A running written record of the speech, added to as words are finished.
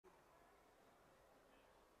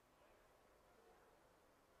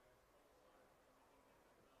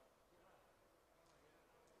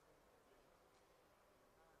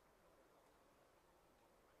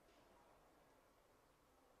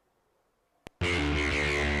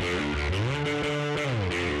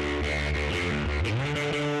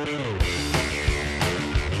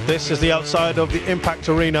This is the outside of the Impact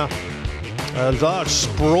Arena, a large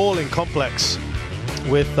sprawling complex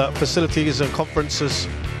with facilities and conferences,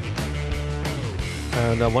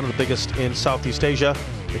 and one of the biggest in Southeast Asia.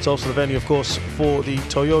 It's also the venue, of course, for the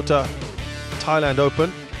Toyota Thailand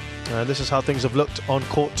Open, and this is how things have looked on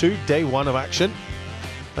Court 2, day 1 of action.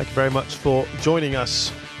 Thank you very much for joining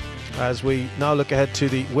us as we now look ahead to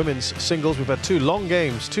the women's singles. We've had 2 long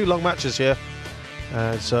games, 2 long matches here.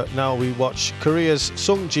 As now we watch Korea's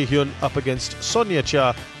Sung Ji-hyun up against Soniia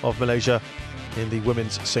Cheah of Malaysia in the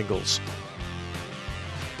women's singles.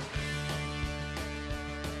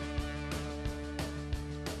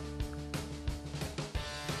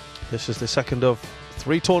 This is the second of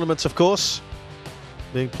 3 tournaments, of course,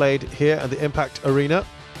 being played here at the Impact Arena.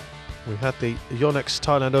 We had the Yonex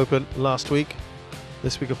Thailand Open last week.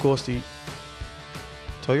 This week, of course, the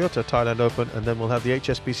Toyota Thailand Open, and then we'll have the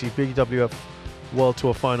HSBC BWF World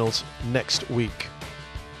Tour finals next week.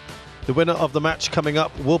 The winner of the match coming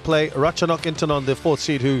up will play Ratchanok Intanon, the 4th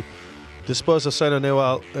seed, who disposed of Sena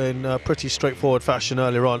Newell in a pretty straightforward fashion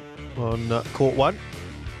earlier on Court 1.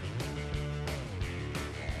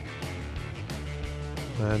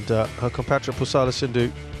 And her compatriot Pusala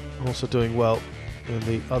Sindhu also doing well in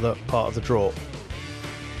the other part of the draw.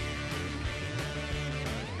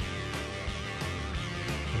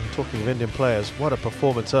 And talking of Indian players, what a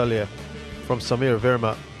performance earlier from Samira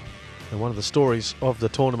Virma, and one of the stories of the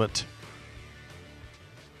tournament,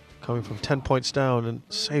 coming from 10 points down and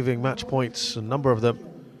saving match points, a number of them,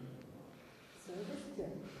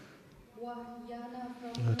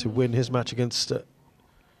 to win his match against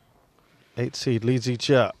 8th seed Lee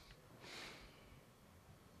Zi-chia.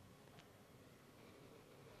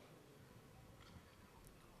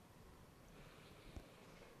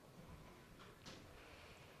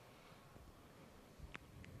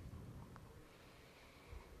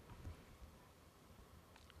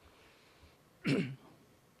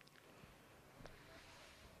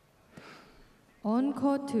 On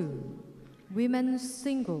court 2, women's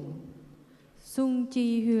single, Sung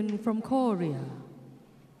Ji-hyun from Korea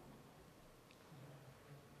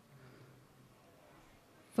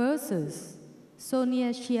versus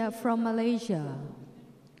Soniia Cheah from Malaysia.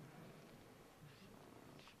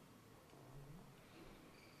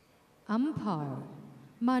 Umpire,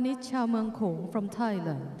 Manit Chawmungkong from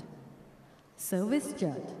Thailand. Service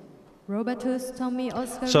judge, Robertus Tommy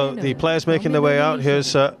Oscar. So the players making their way out.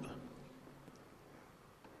 Here's a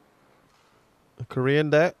Korean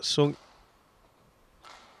there, Sung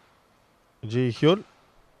Ji-hyun.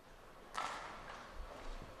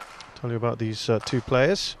 Tell you about these 2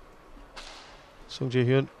 players. Sung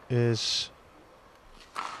Ji-hyun is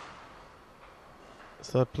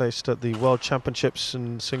 3rd placed at the World Championships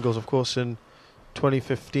in singles, of course, in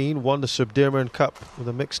 2015. Won the Subdirman Cup with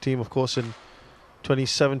a mixed team, of course, in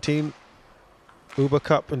 2017. Uber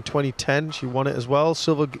Cup in 2010, she won it as well.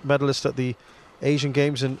 Silver medalist at the Asian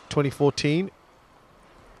Games in 2014.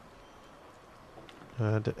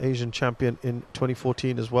 And Asian champion in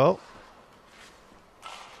 2014 as well.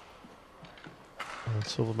 And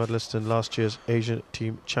silver medalist in last year's Asian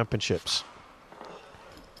Team Championships.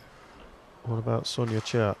 What about Soniia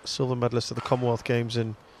Cheah? Silver medalist at the Commonwealth Games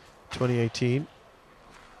in 2018.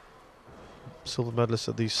 Silver medalist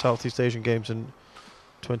at the Southeast Asian Games in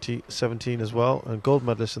 2017 as well. And gold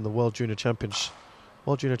medalist in the World Junior Champion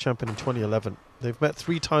in 2011. They've met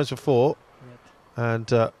 3 times before.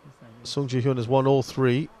 And Sung Ji-hyun has won all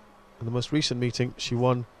 3. In the most recent meeting, she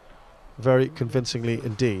won very convincingly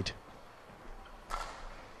indeed.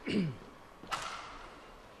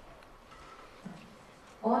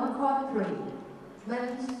 On court 3,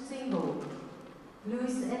 men's single,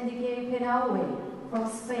 Luis Enrique Penaue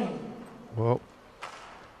from Spain. Well,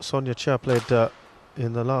 Soniia Cheah played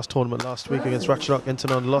in the last tournament last week against Ratchanok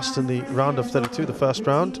Intanon, lost in the round of 32, the first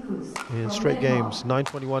round, in straight games,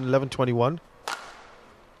 9-21, 11-21.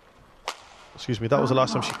 Excuse me, that was the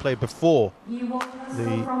last time she played before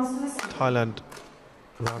the Thailand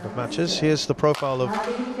round of matches. Here's the profile of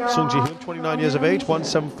Sung Ji-hyun, 29 years of age,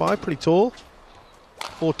 175, pretty tall.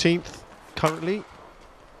 14th currently.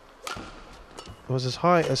 Was as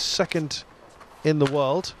high as 2nd in the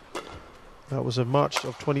world. That was in March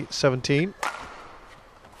of 2017.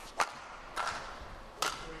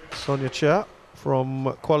 Soniia Cheah from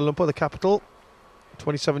Kuala Lumpur, the capital,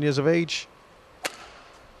 27 years of age.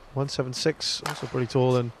 176, also pretty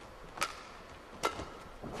tall, and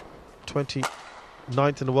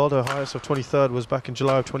 29th in the world. Her highest of 23rd was back in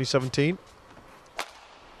July of 2017.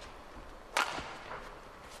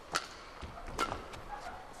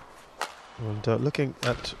 And looking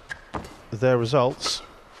at their results,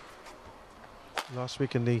 last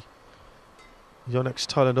week in the Yonex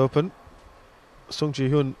Thailand Open. Sung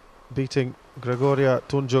Ji-Hyun beating Gregoria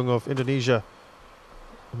Tunjung of Indonesia.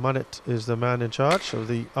 Manit is the man in charge of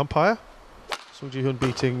the umpire. Sung Ji-Hyun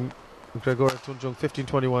beating Gregoria Tunjung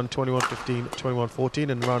 15-21, 21-15, 21-14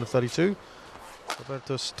 in round of 32.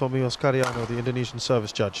 Robertus Tomios Cariano, the Indonesian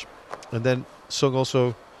service judge. And then Sung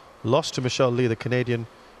also lost to Michelle Lee, the Canadian,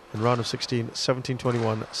 in round of 16,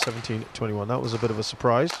 17-21, 17-21. That was a bit of a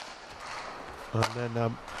surprise. And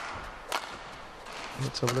then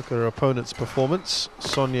let's have a look at her opponent's performance.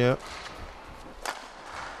 Soniia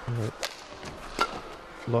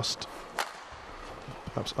lost,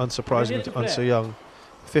 perhaps unsurprisingly, to An Se-young,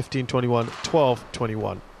 15-21,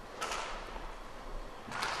 12-21.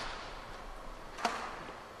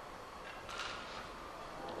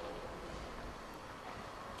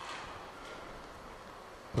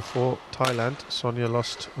 Before Thailand, Soniia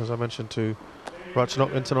lost, as I mentioned, to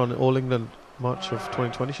Ratchanok Intanon in All England March of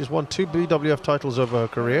 2020. She's won 2 BWF titles over her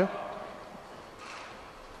career.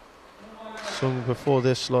 Sung before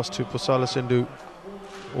this lost to Pusala Sindhu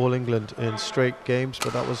All England in straight games,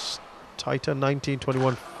 but that was tighter,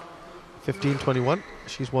 19-21, 15-21.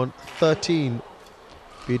 She's won 13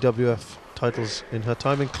 BWF titles in her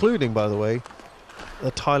time, including, by the way,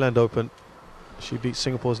 the Thailand Open. She beat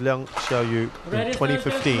Singapore's Liang Xiaoyu in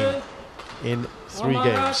 2015 in 3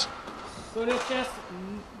 games. Soniia Cheah,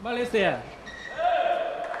 Malaysia.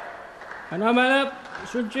 And I'm up,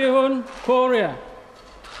 Sun Ji-Hyun, Korea.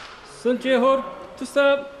 Sun Ji-Hyun to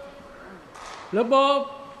serve. The ball,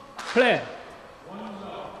 play.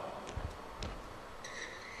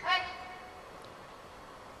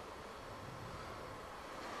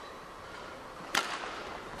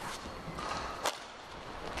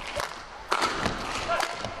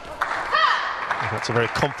 That's a very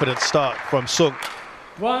confident start from Sung.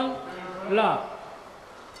 1 love.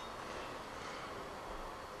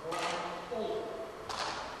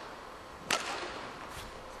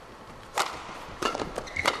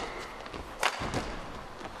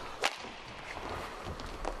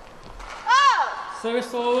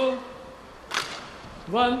 Service over.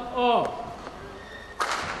 1-all.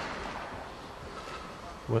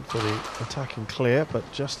 Went for the attacking clear, but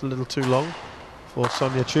just a little too long for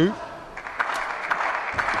Soniia Cheah.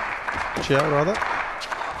 Cheah, rather.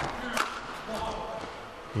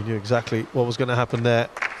 He knew exactly what was going to happen there.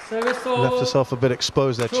 Service Left herself a bit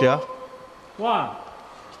exposed there, Cheah. 1.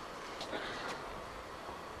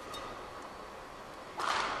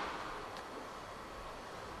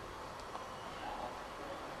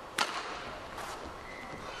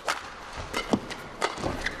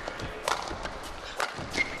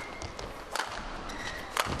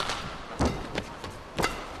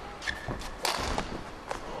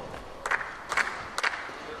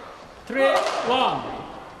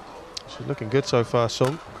 She's looking good so far,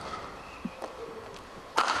 Sung.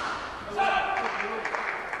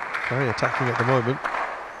 Very attacking at the moment.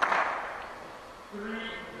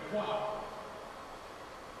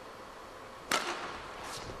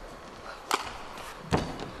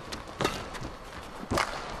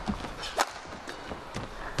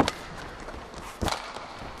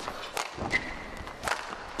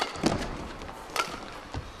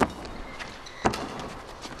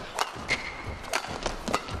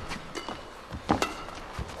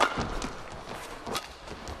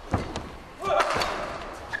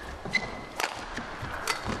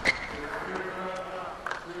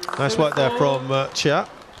 Nice work there from Cheah.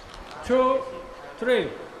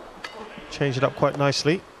 2-3. Changed it up quite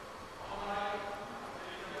nicely.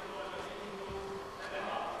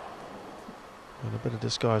 And a bit of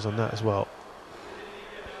disguise on that as well.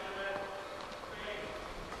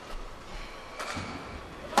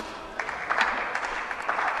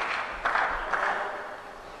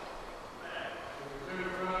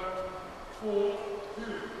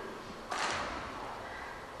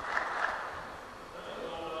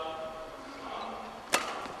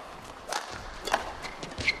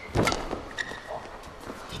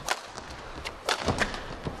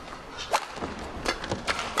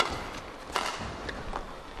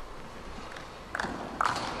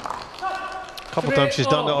 A couple of times she's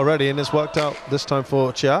done that already, and it's worked out this time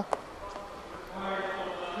for Cheah.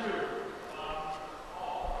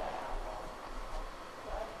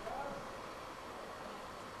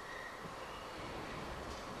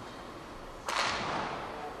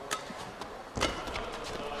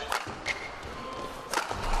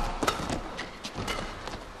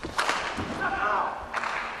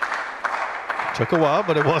 Took a while,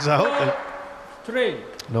 but it was out. 3.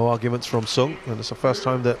 No arguments from Sung, and it's the first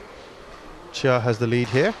time that Cheah has the lead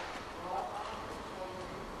here.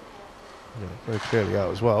 Yeah, very clearly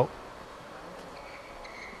out as well.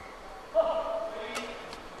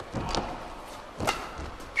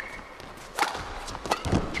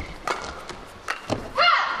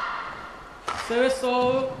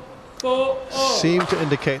 all. 4-all. Seemed to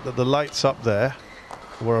indicate that the lights up there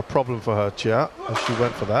were a problem for her, Cheah, as she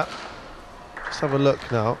went for that. Let's have a look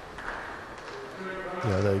now.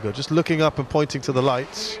 Yeah, there you go. Just looking up and pointing to the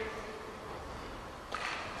lights.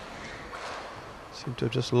 Seemed to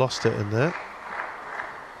have just lost it in there.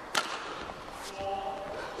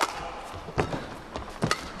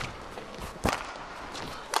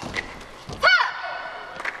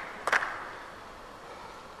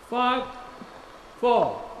 Five,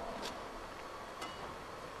 4.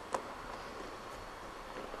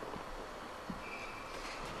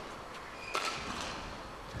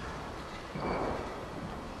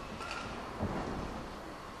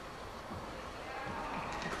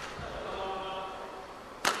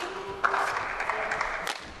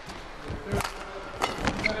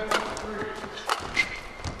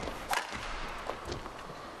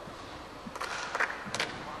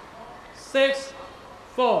 Six,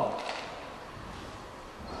 4.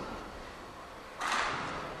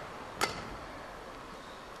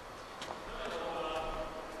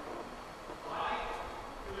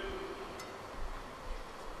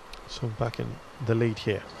 So back in the lead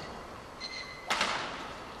here.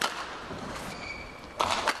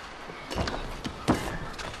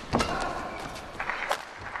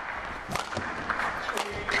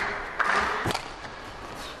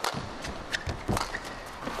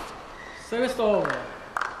 Service over.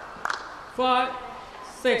 5,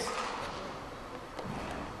 6.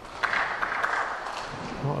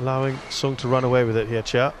 Not allowing Sung to run away with it here,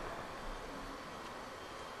 Cheah.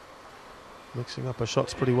 Mixing up her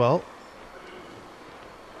shots pretty well.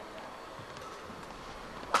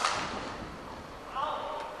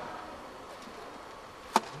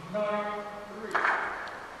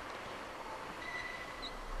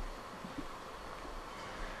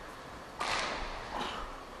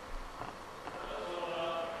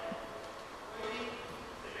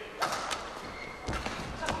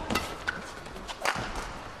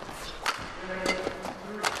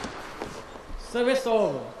 Service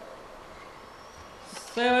over.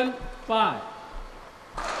 7, 5.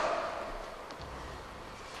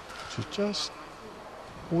 She just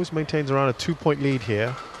always maintains around a 2-point lead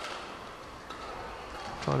here.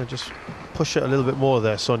 Trying to just push it a little bit more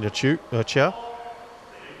there, Soniia Cheah.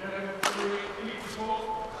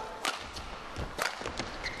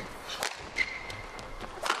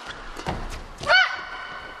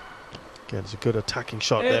 Again, it's a good attacking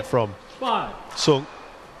shot there from 5. Sung.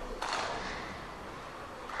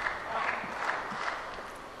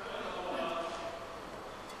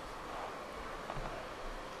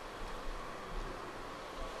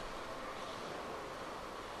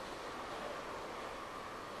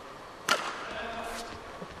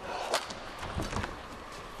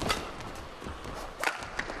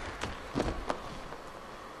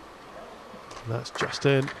 That's just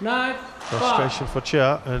in. 9, 5. Frustration for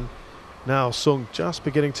Cheah, and now Sung just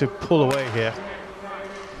beginning to pull away here.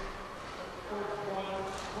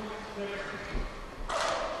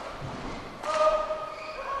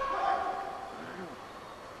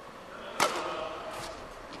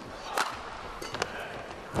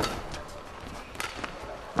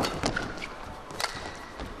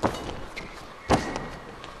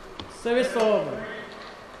 Service over.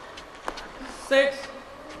 6,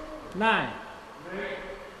 9.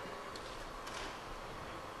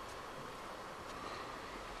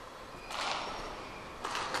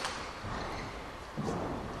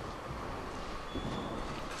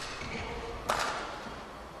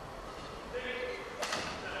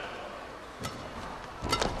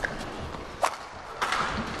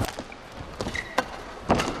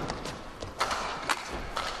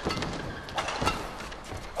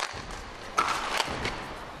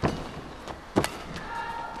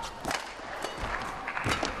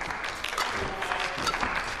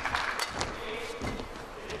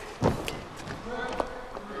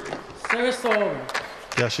 Service over.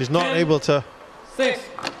 Yeah, she's not 10, able to 6.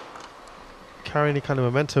 carry any kind of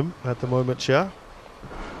momentum at the moment, Cheah.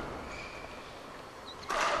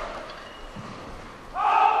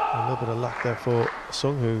 A little bit of luck there for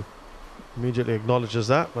Sung, who immediately acknowledges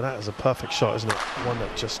that, but that is a perfect shot, isn't it? One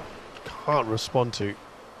that just can't respond to.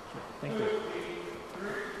 Thank you.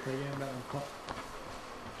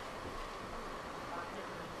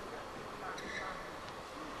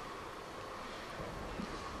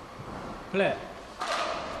 Play.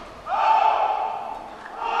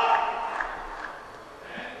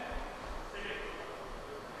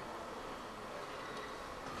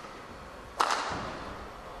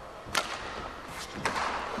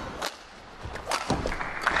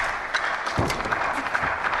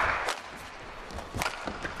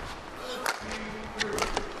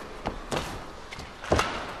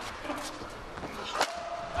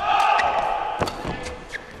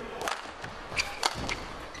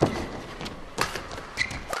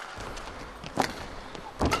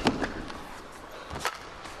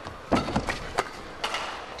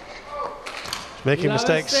 Making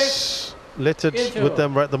mistakes, littered with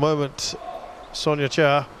them right at the moment. Soniia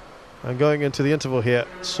Cheah, and going into the interval here,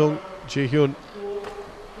 Sung Ji-hyun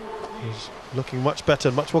is looking much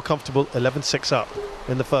better, much more comfortable, 11-6 up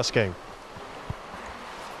in the first game.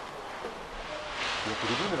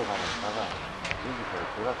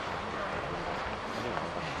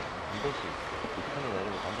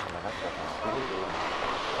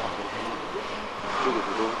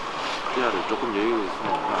 조금 여유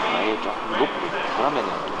있으면 아예 조금 높고 그러면은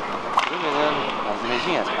단숨에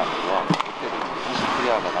신경 잘 안 들어. 그때는 다시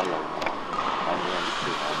클리어가 날라오고 아니면 밑에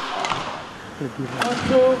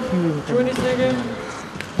 20 seconds.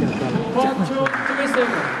 20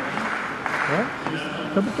 seconds. Ya,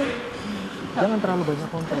 tapi tuh jangan terlalu banyak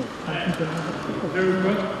kontrol.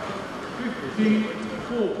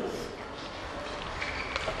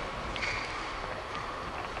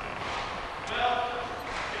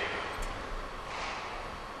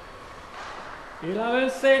 Eleven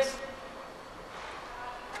 6.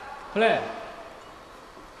 Play.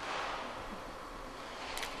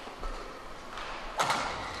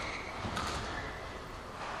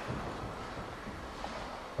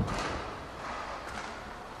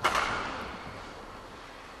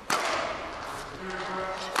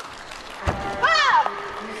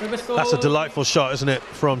 That's a delightful shot, isn't it,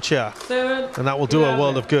 from Cheah? 7. And that will do her a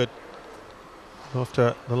world of good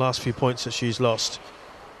after the last few points that she's lost.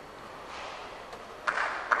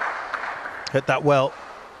 Hit that well.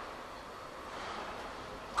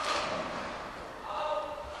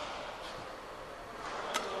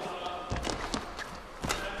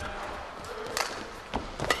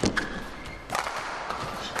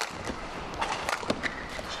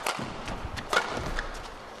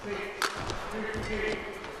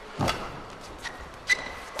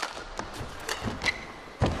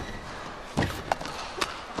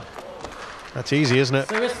 That's easy, isn't it,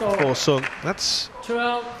 for Sung? That's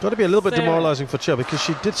got to be a little bit demoralising for Cheah because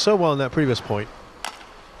she did so well in that previous point.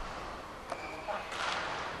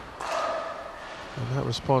 And that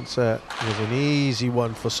response there was an easy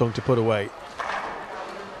one for Sung to put away.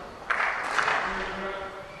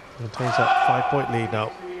 Maintains that 5-point lead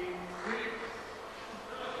now.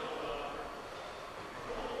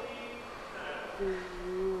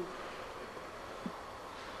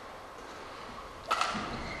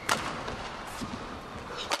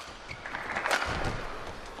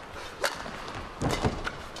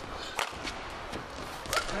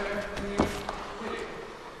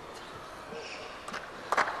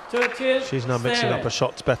 She's now mixing up her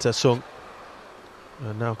shots better, Sung.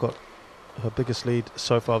 And now got her biggest lead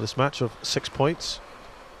so far this match of 6 points.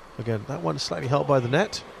 Again, that one slightly helped by the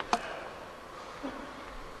net.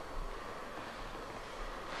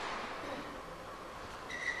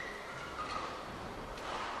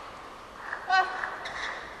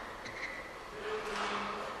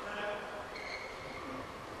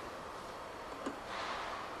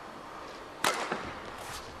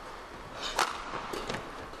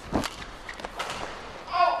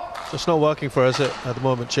 It's not working for us at the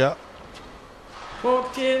moment, Cheah.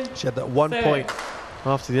 14. She had that 1 point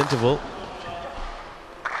after the interval.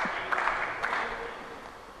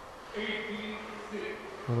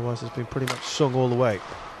 Otherwise, it's been pretty much Sung all the way.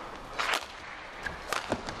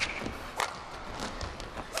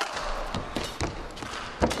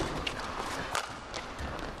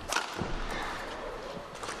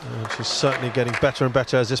 And she's certainly getting better and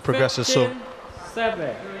better as this progresses, Sung.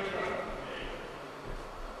 7.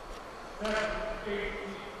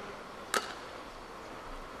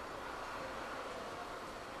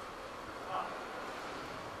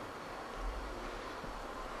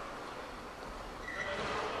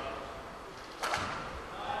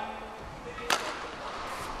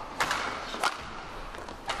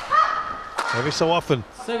 Every so often,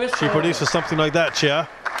 she produces something like that, Cheah.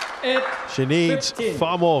 She needs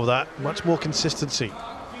far more of that, much more consistency.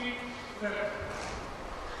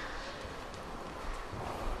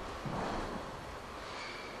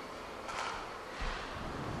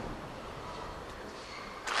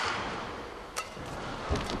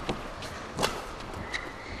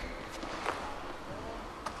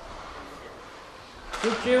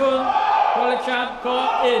 Hyun, collection,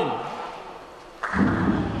 call in.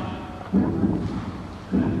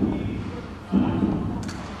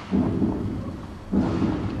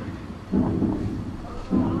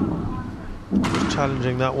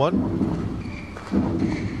 Challenging that one.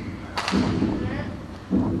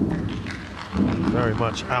 Very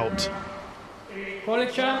much out.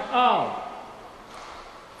 Collection out.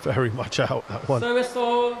 Very much out, that one. Service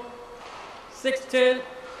all 16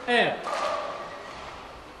 air.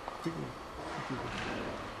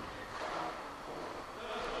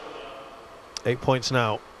 8 points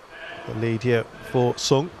now. The lead here for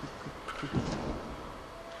Sung.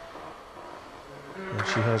 And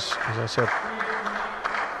she has, as I said,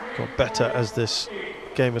 got better as this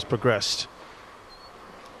game has progressed.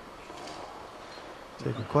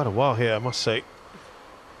 Taken quite a while here, I must say,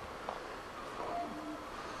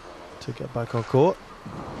 to get back on court.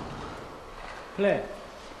 Play.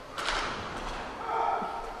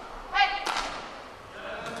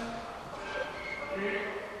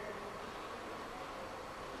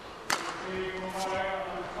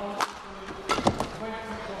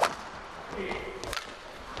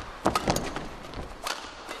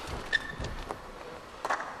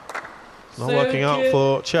 Not working out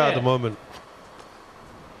for Cheah at the moment.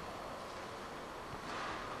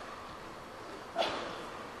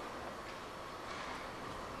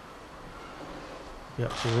 Yeah,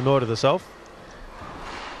 she's annoyed at herself.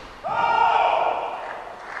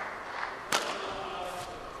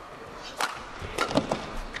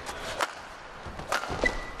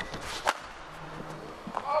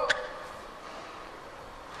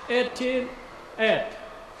 (18-8).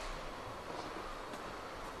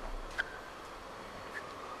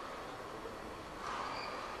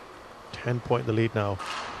 10-point the lead now.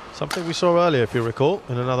 Something we saw earlier, if you recall,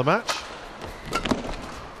 in another match.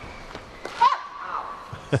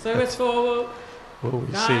 Service forward. Will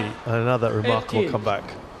we see another remarkable 18. comeback?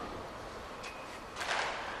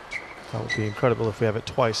 That would be incredible if we have it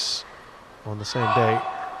twice on the same day,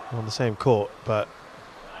 on the same court, but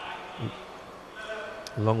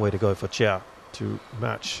a long way to go for Cheah to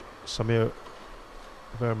match Samir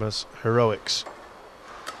Verma's heroics.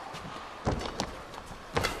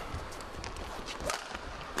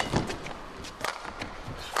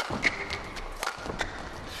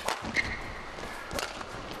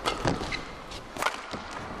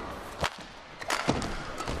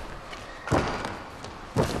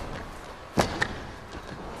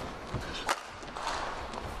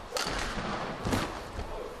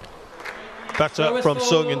 Better from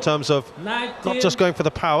Sung in terms of not just going for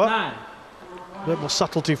the power, a bit more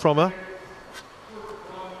subtlety from her.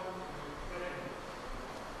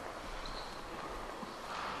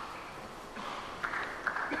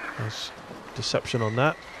 Nice deception on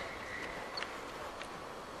that.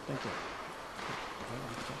 Thank you.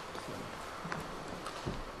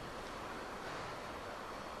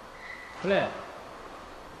 Play.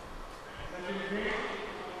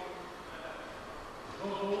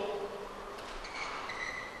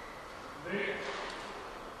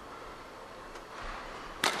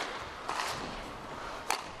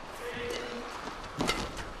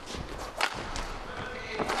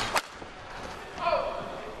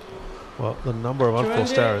 Well, the number of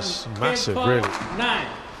unforced errors is massive, really, 9.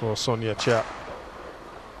 for Soniia Cheah.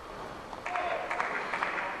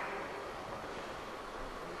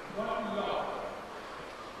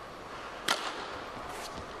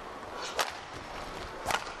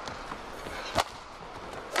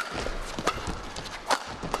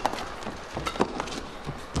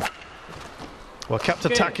 Well, kept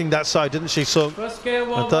attacking that side, didn't she, Sung? First game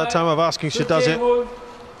The third time of asking, she does it.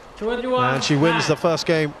 21, And she wins the first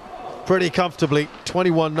game pretty comfortably,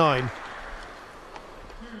 21-9.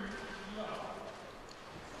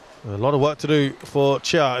 A lot of work to do for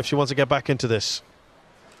Cheah if she wants to get back into this.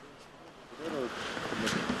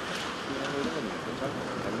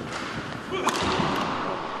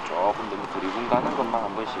 조금 너무 드리븐 가는 것만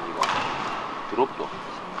한 번씩 이거 드롭도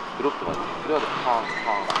맞지. 그래야 팡팡팡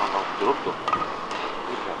하고 드롭도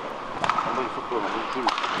이렇게 한 번씩 속도를 한 번씩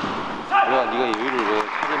줄이고. 그래야 네가 여유를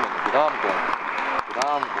찾으면 그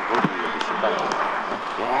다음 건 걸기 쉽다는 거야.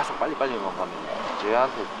 계속 빨리만 가면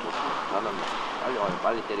쟤한테 나는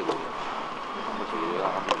빨리 때리고 한 번씩 얘가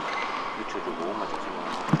한 번 늦춰주고 몸만 잡으면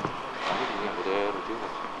아무리 그냥 그대로 뛰는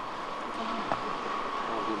거지.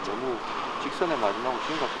 너무 직선에 맞으려고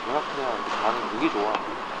지금같이 변화해야 가는 그게 좋아.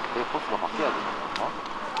 내 코스가 바뀌어야 돼.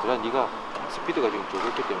 그래야 네가 스피드가 지금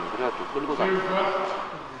적었기 때문에 그래야 좀 끌고 다녀.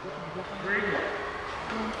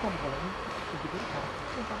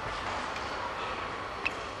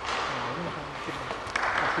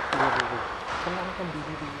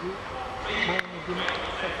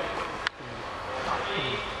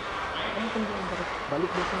 balik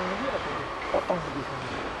dari sana lagi atau potong di sana.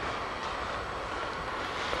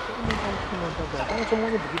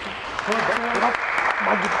 Semuanya begitu.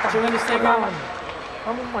 Maju Cuma di second.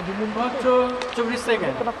 Kamu maju mundur. Cuma di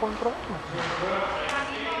second. Kena kontrol.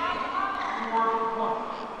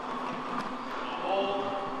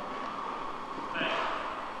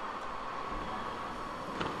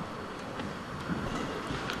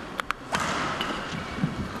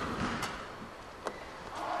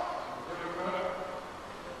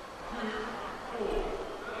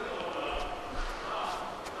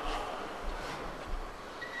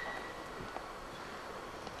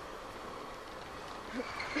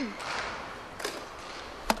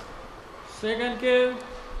 Second game.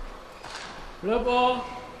 Love ball.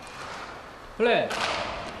 Play.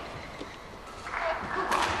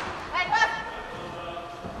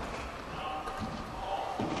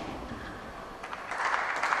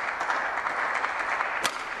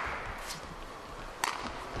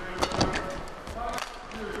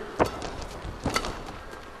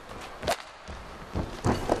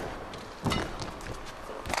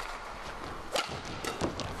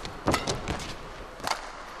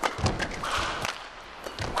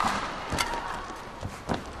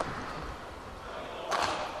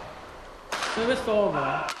 Service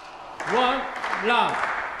over. 1 love.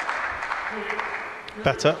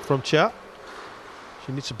 Better from Cheah.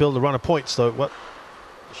 She needs to build a run of points though, what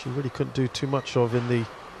she really couldn't do too much of in the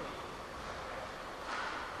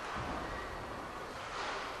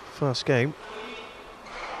first game.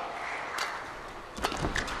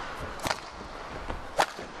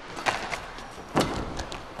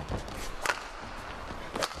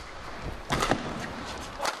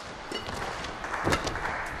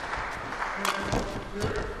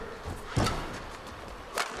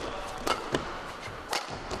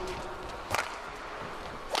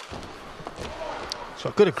 So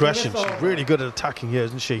good aggression. She's really good at attacking here,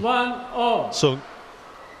 isn't she? 1-0. Sung.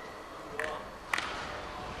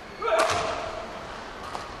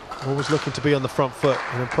 Always looking to be on the front foot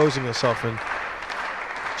and imposing herself, and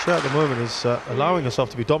Cheah at the moment is allowing herself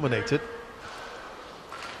to be dominated.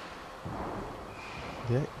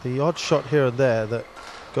 The odd shot here and there that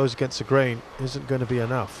goes against the grain isn't going to be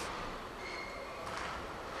enough.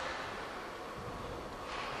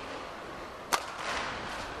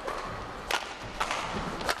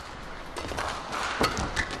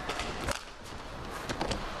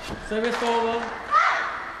 Service over.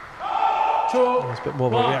 2. There's a bit more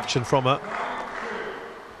of a reaction from her.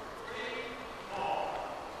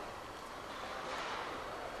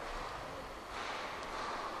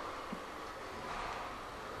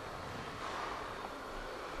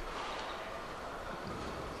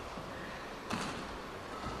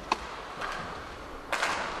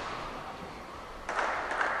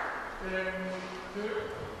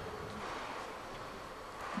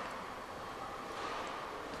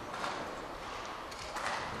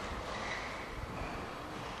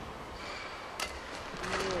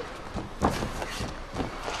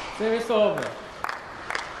 Service over.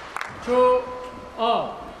 2-0.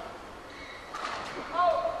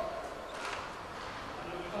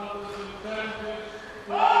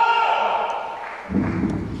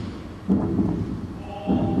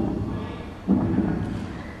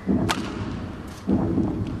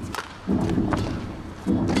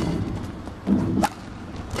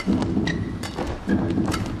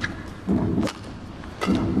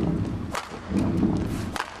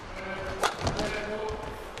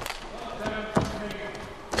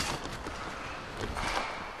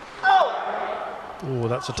 Oh,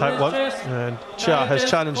 that's a tight one, and Cheah has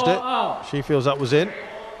challenged it. She feels that was in.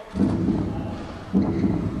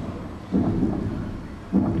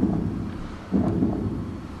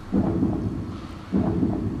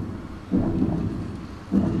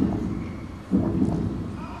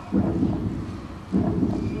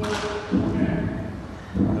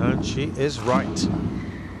 And she is right.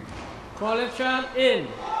 Qualification in.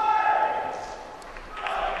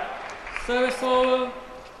 Service over.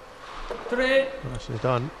 3. Nicely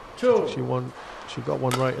done. 2. She won. She got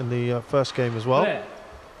one right in the first game as well. Play.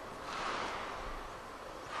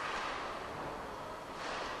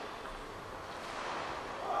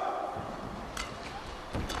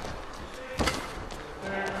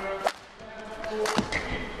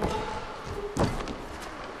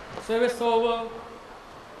 Service over.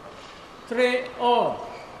 3-0.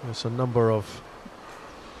 There's a number of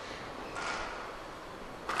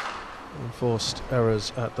enforced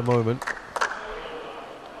errors at the moment.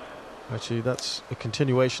 Actually, that's a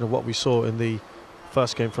continuation of what we saw in the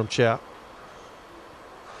first game from Cheah.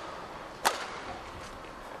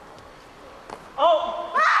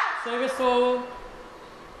 Service over.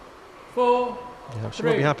 4. Yeah, she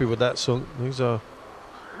won't be happy with that, Sung. These are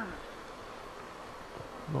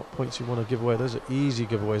not points you want to give away. Those are easy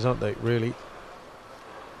giveaways, aren't they, really?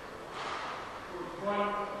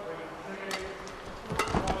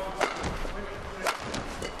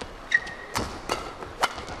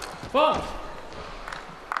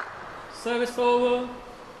 Service over.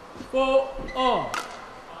 4-0.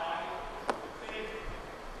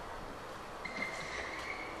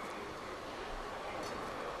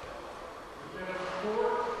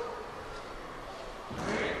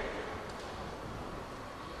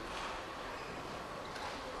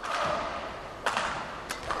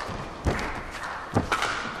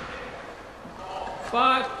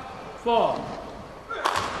 4.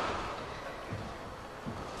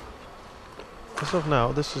 As of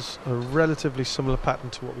now, this is a relatively similar pattern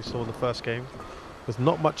to what we saw in the first game, with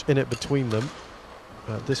not much in it between them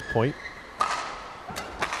at this point.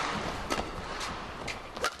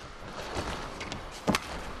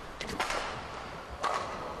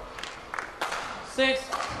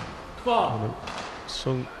 And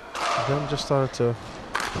Sung then just started to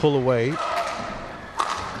pull away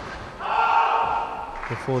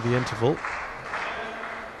before the interval.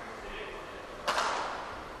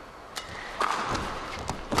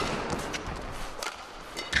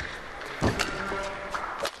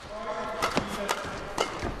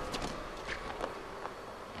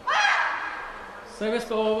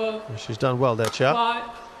 Service over. And she's done well there, Cheah. 5,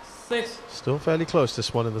 6. Still fairly close,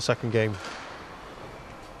 this one in the second game.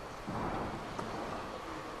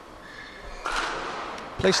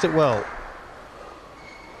 Placed it well.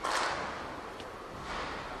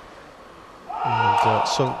 And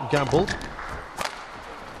Sung gambled.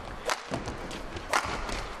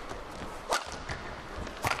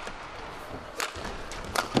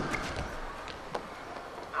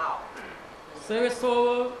 Service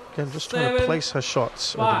over. Again, just trying to place her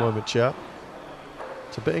shots at the moment, Cheah.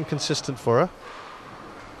 It's a bit inconsistent for her.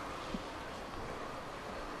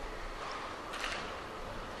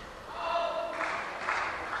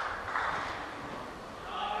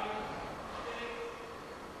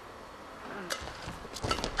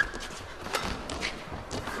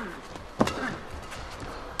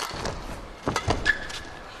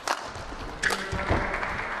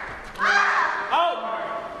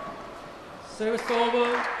 Service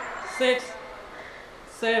over. 6,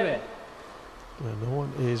 7. Yeah, no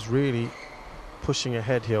one is really pushing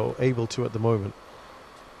ahead here, or able to at the moment.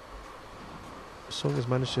 Sung has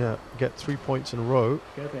managed to get 3 points in a row.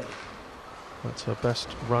 That's her best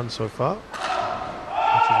run so far.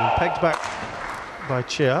 And she's been pegged back by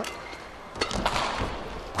Cheah.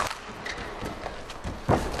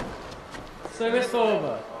 Service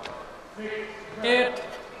over. 8,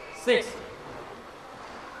 6.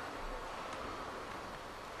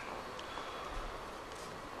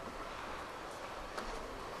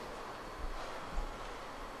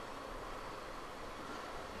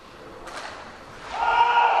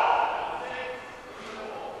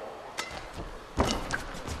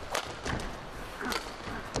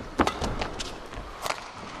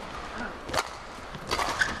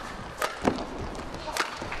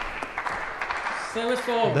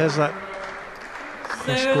 And there's that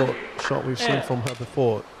cross-court shot we've seen from her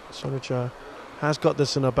before. Soniia Cheah has got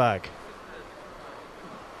this in her bag.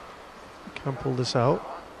 Can pull this out.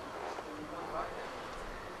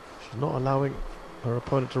 She's not allowing her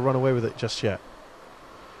opponent to run away with it just yet.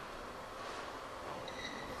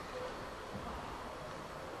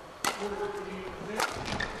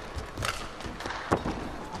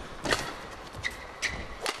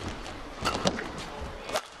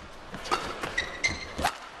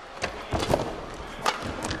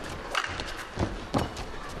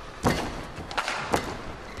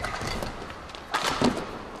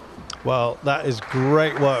 Well, that is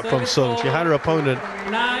great work from Sung. She had her opponent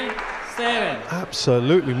 9, 7.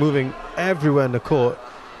 absolutely moving everywhere in the court.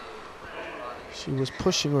 She was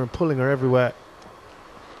pushing her and pulling her everywhere.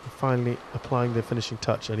 And finally applying the finishing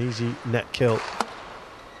touch. An easy net kill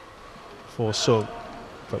for Sung.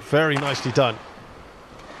 But very nicely done.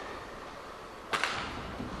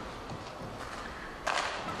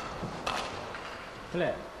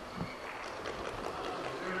 Play.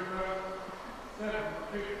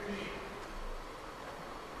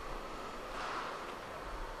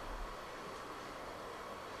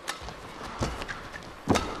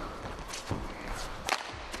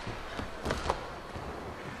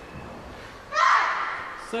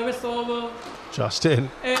 Service over. Just in.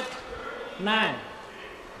 8, 9.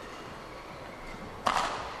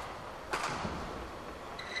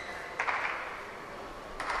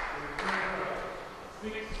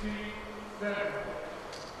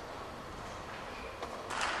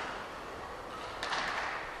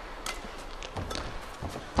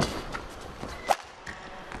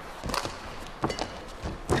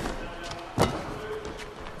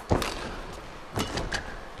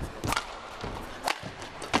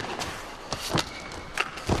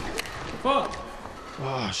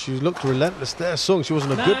 Oh, she looked relentless there, Sung. She was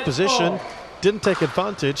in a good position, didn't take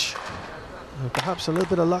advantage. And perhaps a little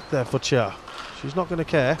bit of luck there for Cheah. She's not going to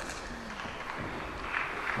care.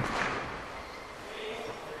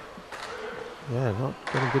 Yeah, not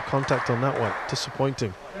getting good contact on that one.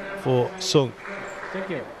 Disappointing for Sung. Thank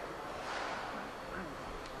you.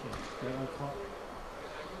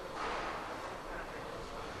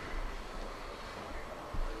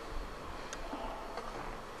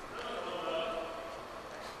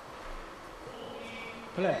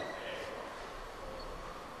 play.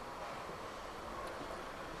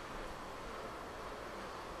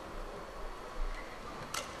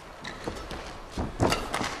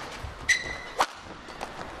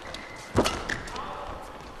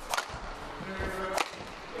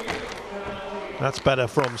 That's better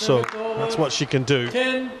from Sung. That's what she can do.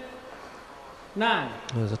 10-9.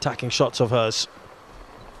 There's attacking shots of hers.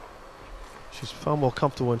 She's far more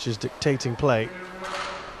comfortable when she's dictating play.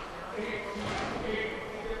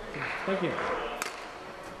 Thank you.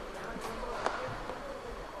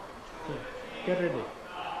 Okay, get ready.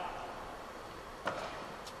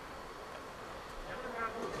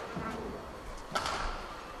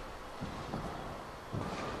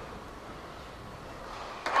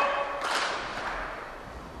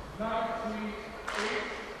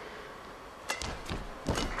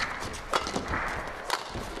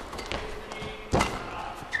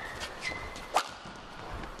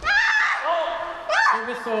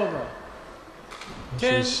 Service over.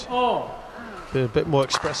 She's 10-all. been a bit more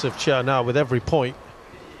expressive, Cheah, now with every point.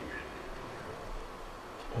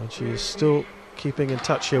 And she is still keeping in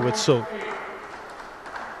touch here with Sung,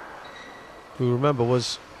 who, remember,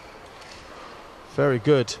 was very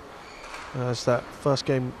good as that first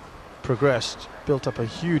game progressed, built up a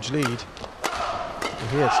huge lead. And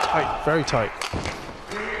here it's tight, very tight.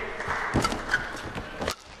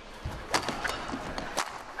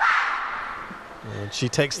 And she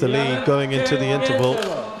takes the lead going into the interval.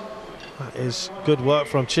 That is good work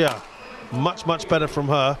from Cheah. Much, much better from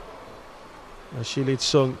her. As she leads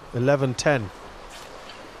Sung 11-10.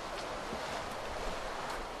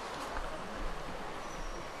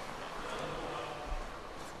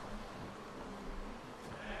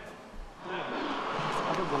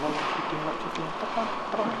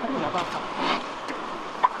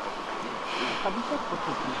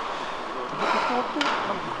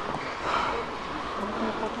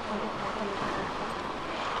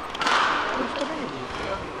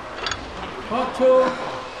 Court 2,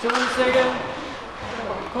 7 seconds.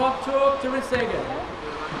 Court 2, 7 seconds.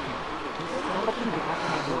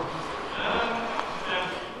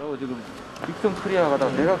 지금 빅성 코리아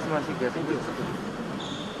가다가 대각선만 씻게 생겼어.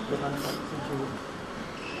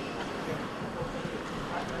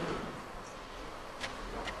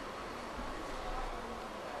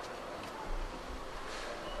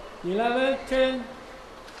 11-10,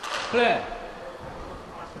 play.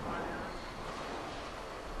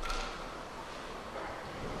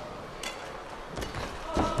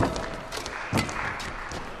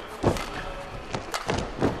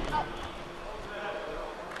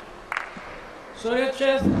 Soniia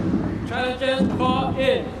Cheah challenges KOR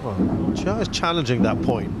in. Well, Cheah is challenging that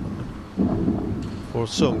point for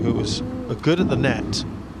Sung, who was good at the net.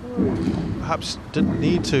 Perhaps didn't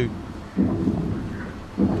need to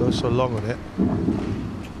go so long on it.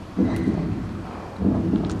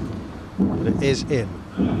 But it is in.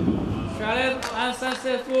 Challenge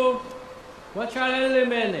unsuccessful. One challenge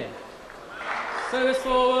remaining. Service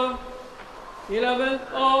over.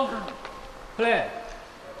 11-all. Play.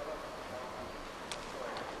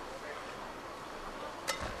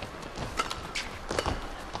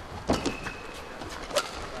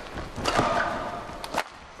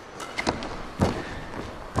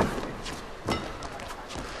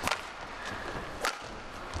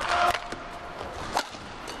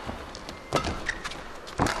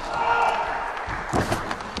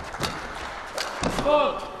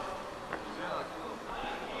 Court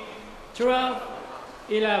 12-11.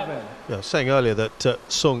 Yeah, I was saying earlier that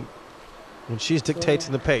Sung, when she's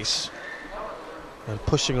dictating the pace and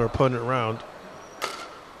pushing her opponent around,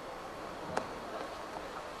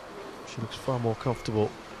 she looks far more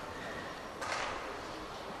comfortable.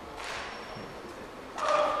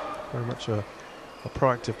 Very much a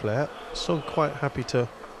proactive player. Sung quite happy to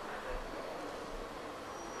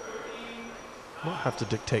not have to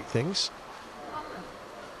dictate things.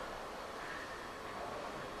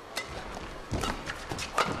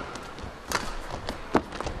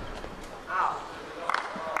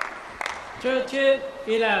 Churchill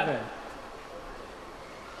 11.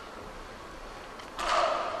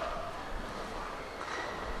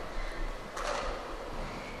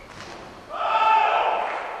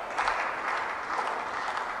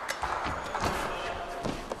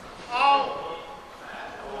 Out.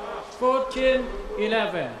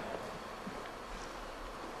 14-11.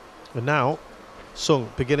 And now Sung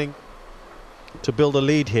beginning to build a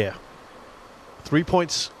lead here. 3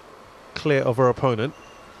 points clear of her opponent.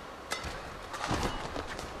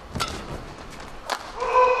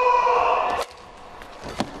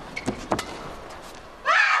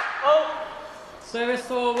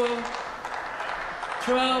 Service over.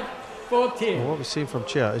 12-14. 14. What we've seen from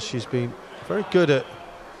Cheah is she's been very good at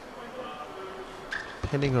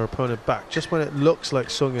pinning her opponent back just when it looks like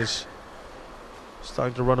Sung is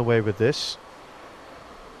starting to run away with this.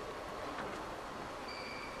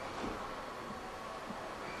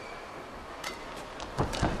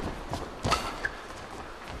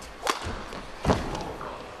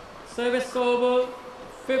 Service over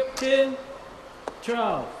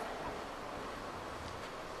 15-12.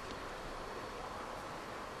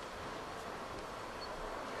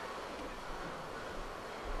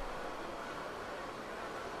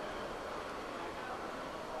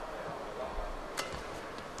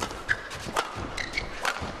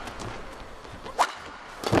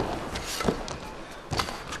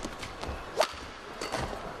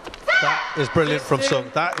 That is brilliant from Sung.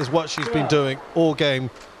 That is what she's been doing all game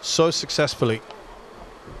so successfully.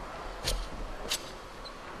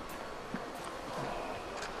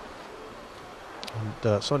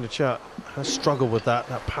 And Soniia Cheah has struggled with that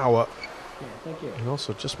power, Yeah, thank you. and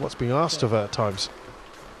also just what's being asked of her at times.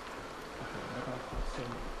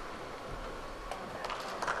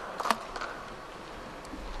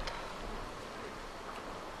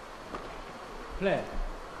 Play.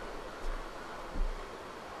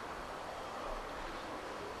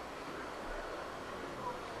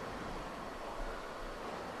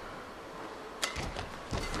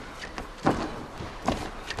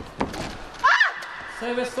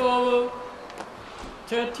 Service over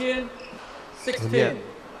 13-16. And yet,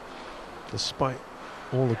 despite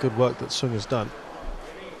all the good work that Sung has done,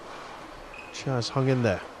 Cheah has hung in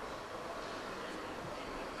there.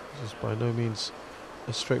 This is by no means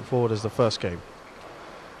as straightforward as the first game.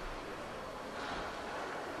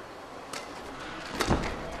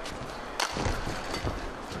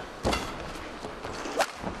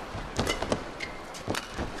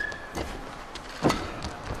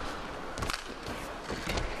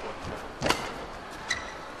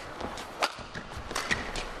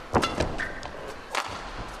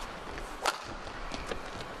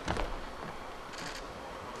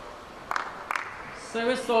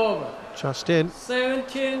 Service over. Just in.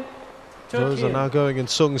 17-13. Those are now going in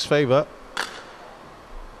Sung's favour.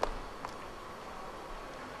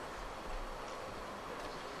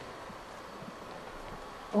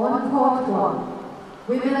 On court 1,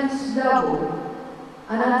 women's double,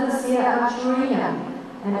 Anastasia Cheah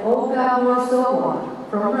and Olga Morozova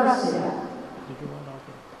from Russia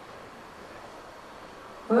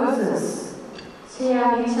versus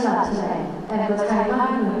Soniia Cheah and the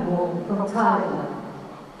Thailand from Thailand.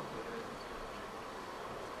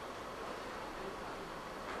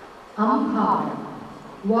 Umpire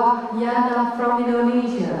Wahyana from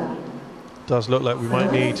Indonesia. Does look like we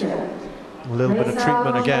might need a little bit of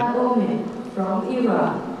treatment again. From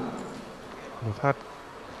Iran. We've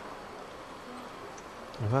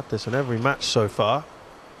had this in every match so far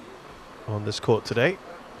on this court today.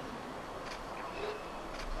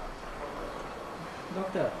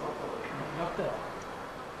 Doctor.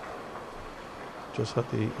 Just had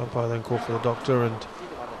the umpire then call for the doctor, and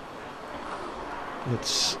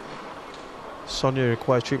it's Sonia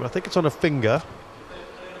requires treatment. I think it's on a finger.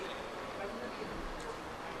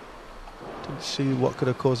 Didn't see what could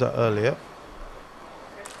have caused that earlier.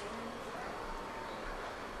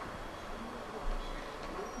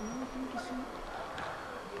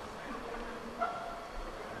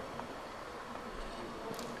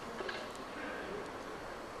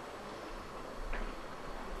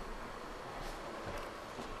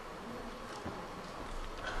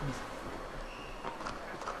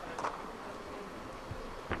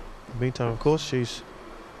 Meantime, of course, she's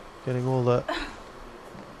getting all the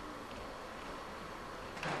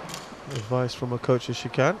advice from her coach as she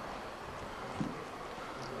can.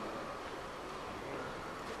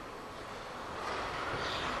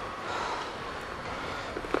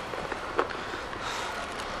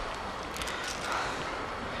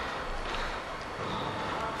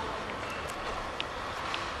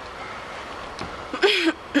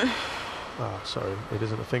 Sorry, it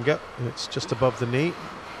isn't a finger, it's just above the knee.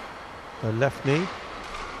 Her left knee.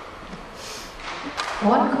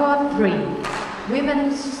 On court 3,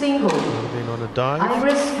 women's single. Been on a dive.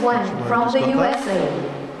 Iris Wan from the USA.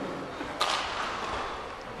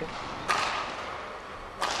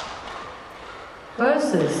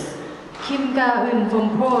 Versus Kim Ga-eun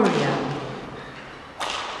from Korea.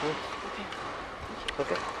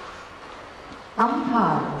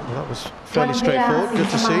 Umpire. Well, that was fairly straightforward. Good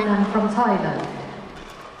to see. From Thailand.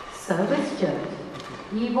 Service judge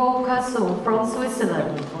Ivo Kasso from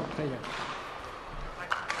Switzerland.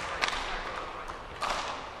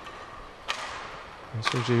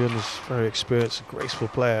 Hyun is a very experienced, graceful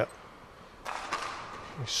player.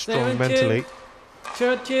 Strong 17, mentally.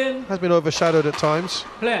 13, Has been overshadowed at times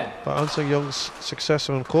play. by An Sung-young's success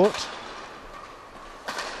on court.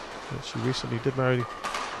 And she recently did marry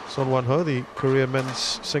Son Won-ho, the Korean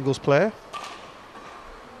men's singles player.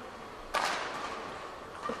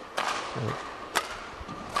 So,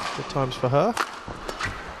 good times for her.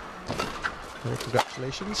 Well,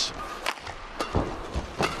 congratulations.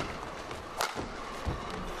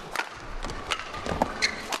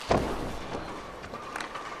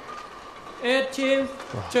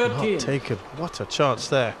 Oh, 13. Not taken. What a chance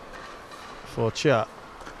there for Cheah.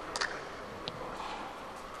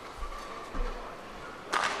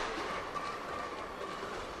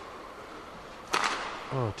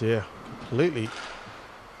 Oh dear, completely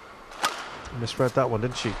misread that one,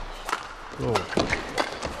 didn't she? Oh,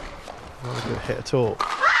 not a good hit at all.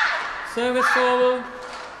 Service over.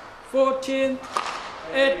 14,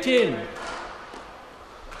 18.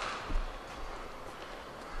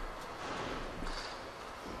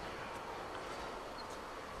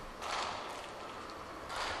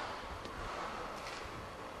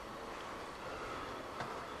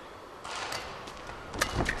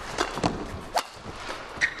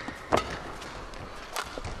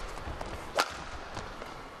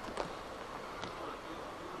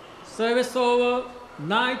 Service over,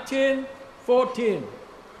 19, 14.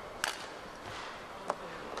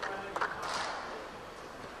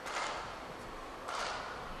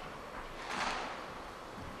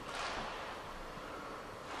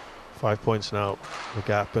 Five points now, the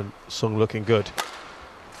gap, and Sung looking good.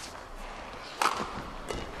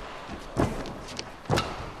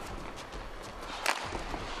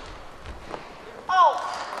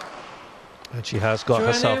 And she has got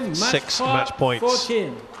herself 6 match points.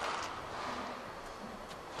 14.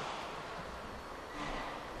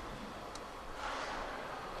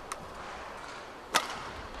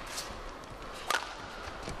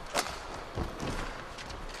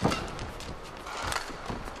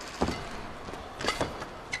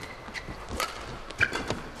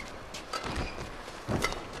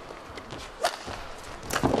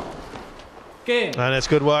 And it's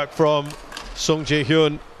good work from Sung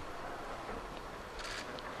Ji-hyun,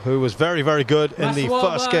 who was very, very good in the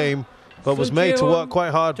first game, but was made to work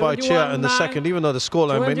quite hard by Cheah in the second, even though the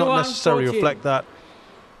scoreline may not necessarily reflect that.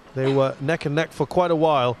 They were neck and neck for quite a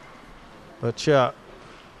while, but Cheah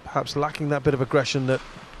perhaps lacking that bit of aggression that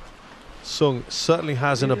Sung certainly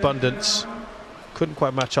has in abundance. Couldn't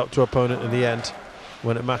quite match up to her opponent in the end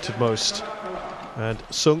when it mattered most. And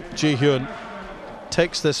Sung Ji-hyun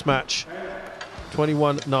takes this match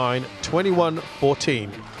 21-9,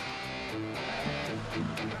 21-14.